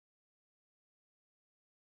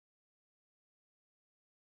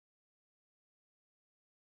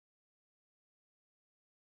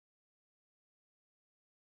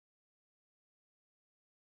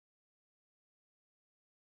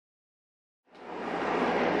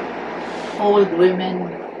old women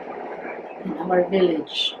in our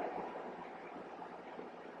village.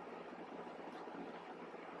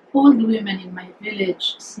 Old women in my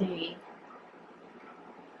village say,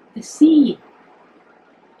 the sea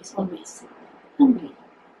is always hungry.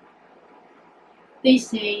 They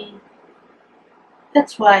say,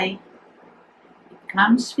 that's why it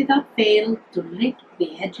comes without fail to lick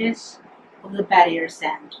the edges of the barrier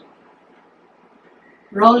sand,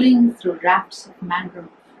 rolling through rafts of mangrove,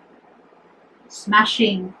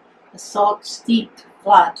 smashing the salt-steeped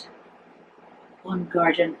flood on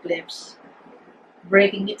guardian cliffs,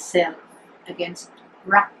 breaking itself against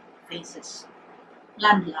rock faces,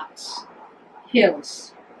 landlocks,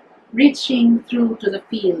 hills, reaching through to the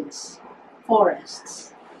fields,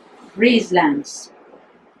 forests, grazelands,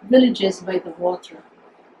 villages by the water,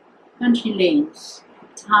 country lanes,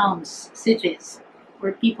 towns, cities,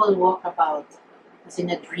 where people walk about as in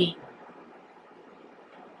a dream.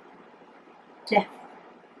 Deaf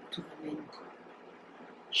to the wind,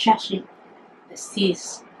 shushing the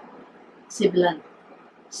seas, sibilant,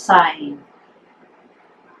 sighing.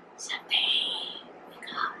 Someday we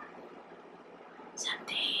come,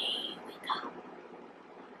 someday we come,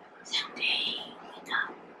 someday we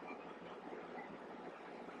come.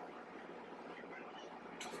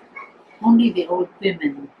 Only the old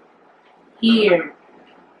women hear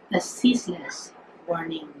the ceaseless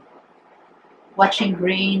warning, watching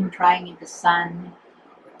grain drying in the sun,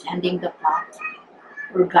 or tending the pot,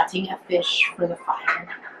 or gutting a fish for the fire,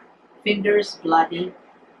 fingers bloody,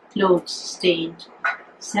 clothes stained,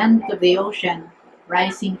 scent of the ocean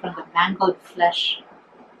rising from the mangled flesh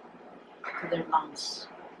to their lungs.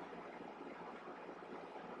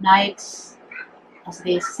 Nights, as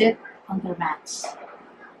they sit on their mats,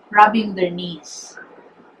 rubbing their knees,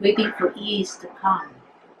 waiting for ease to come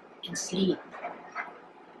and sleep,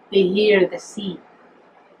 they hear the sea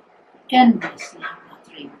endlessly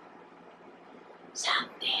muttering,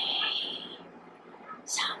 someday,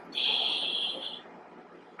 someday,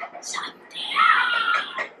 someday.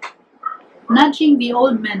 Nudging the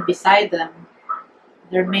old men beside them,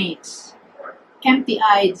 their mates,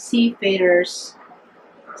 empty-eyed seafarers,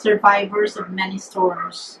 survivors of many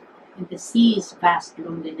storms in the sea's vast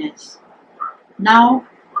loneliness, now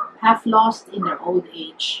half lost in their old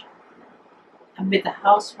age, amid the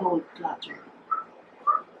household clutter.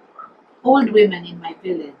 Old women in my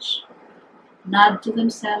village nod to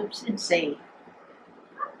themselves and say,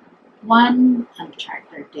 one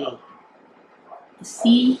uncharted day, the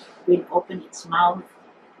sea will open its mouth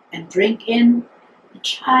and drink in a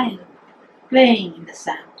child playing in the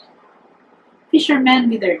sand. Fishermen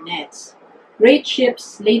with their nets, great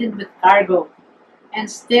ships laden with cargo, and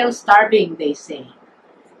still starving, they say,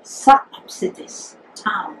 suck up cities,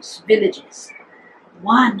 towns, villages,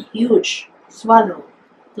 one huge swallow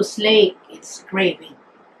to slake its craving.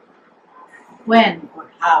 When or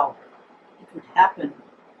how it would happen,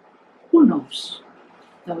 who knows,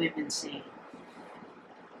 the women say.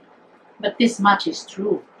 But this much is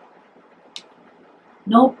true.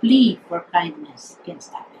 No plea for kindness can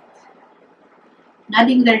stop it.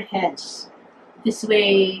 Nodding their heads this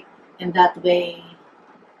way and that way,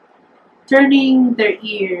 turning their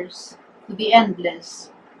ears to the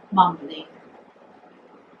endless mumbling.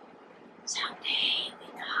 Someday we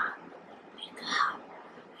come, we come,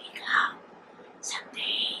 we come.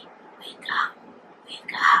 Someday we come, we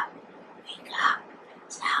come, we come.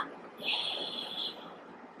 Someday,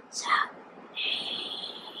 someday,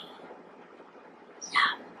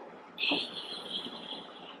 someday.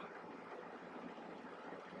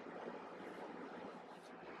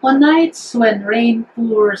 On nights when rain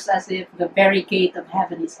pours as if the very gate of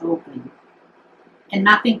heaven is open, and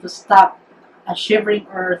nothing to stop a shivering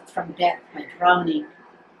earth from death by drowning,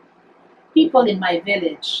 people in my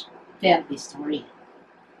village tell this story.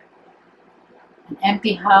 An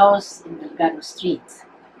empty house in Delgado Street.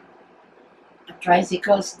 A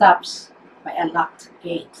tricycle stops by a locked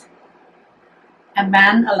gate. A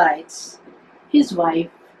man alights, his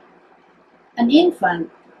wife, an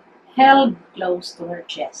infant held close to her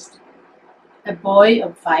chest, a boy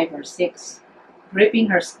of 5 or 6, gripping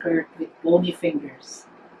her skirt with bony fingers.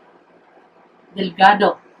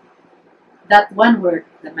 Delgado, that one word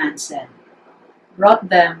the man said, brought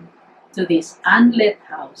them to this unlit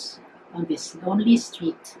house on this lonely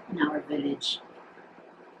street in our village.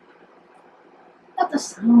 Not a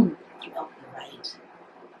sound throughout the ride.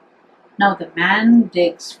 Now the man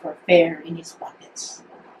digs for fare in his pockets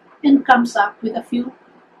and comes up with a few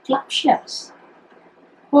clamshells,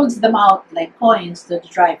 holds them out like coins to the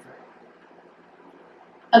driver.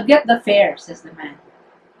 I'll get the fare, says the man,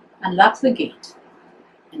 unlocks the gate,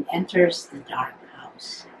 and enters the dark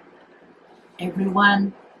house.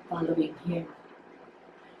 everyone following him.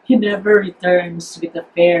 He never returns with the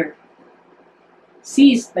fare.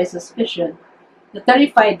 Seized by suspicion, the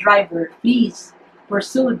terrified driver flees,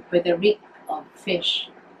 pursued by the reek of fish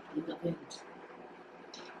in the wind.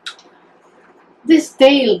 This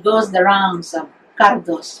tale goes the rounds of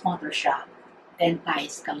Cardo's motor shop and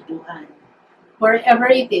Kai's Kalduhan, wherever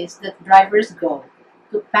it is that drivers go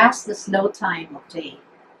to pass the slow time of day,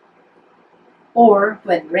 or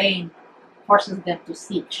when rain forces them to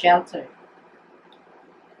seek shelter.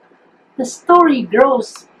 The story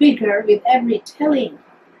grows bigger with every telling.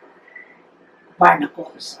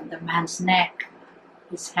 Barnacles on the man's neck,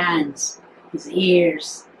 his hands, his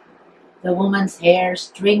ears, the woman's hair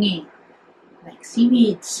stringy like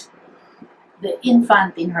seaweeds, the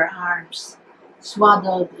infant in her arms,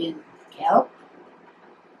 swaddled in kelp.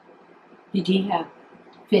 Did he have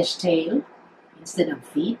fish tail instead of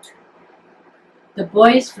feet? The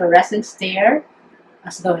boy's fluorescent stare,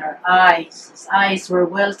 as though his eyes were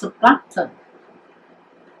wells of plankton.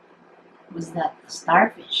 Was that a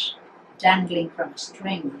starfish dangling from a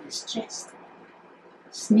string on his chest?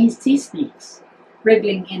 Sea snakes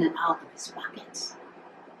wriggling in and out of his pockets.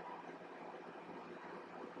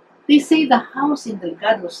 They say the house in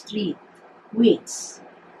Delgado Street waits,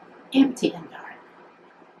 empty and dark,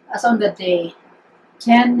 as on the day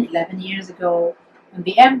 11 years ago when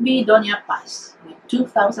the MV Doña Paz, with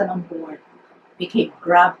 2,000 on board, became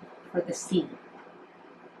grab for the sea.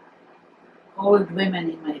 Old women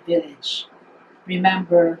in my village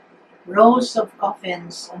remember rows of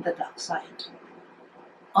coffins on the dockside,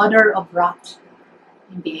 odor of rot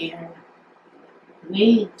in the air,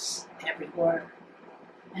 waves everywhere,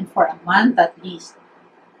 and for a month at least,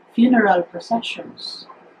 funeral processions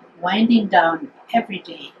winding down every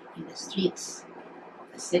day in the streets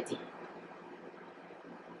of the city.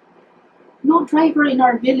 No driver in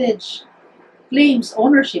our village claims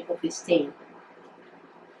ownership of this tale,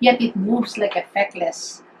 yet it moves like a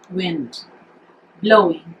feckless wind,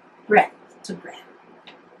 blowing breath to breath,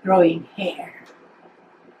 growing hair,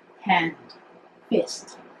 hand,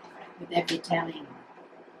 fist, with every telling.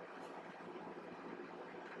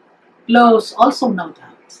 Close also, no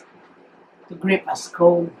doubt, to grip us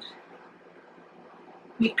cold.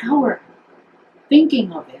 We cower,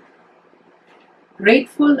 thinking of it,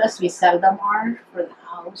 grateful as we seldom are for the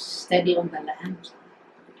house steady on the land,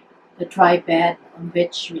 the dry bed on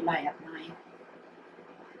which we lie at night,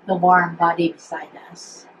 the warm body beside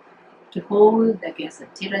us, to hold against the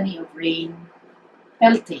tyranny of rain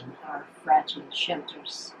pelting our fragile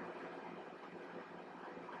shelters.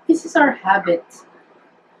 This is our habit,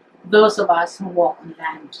 those of us who walk on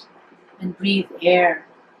land and breathe air,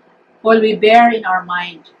 while we bear in our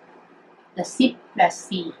mind the sleepless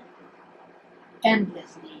sea,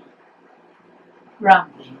 endlessly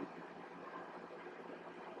rumbling,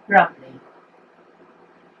 rumbling.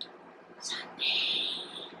 Sunday.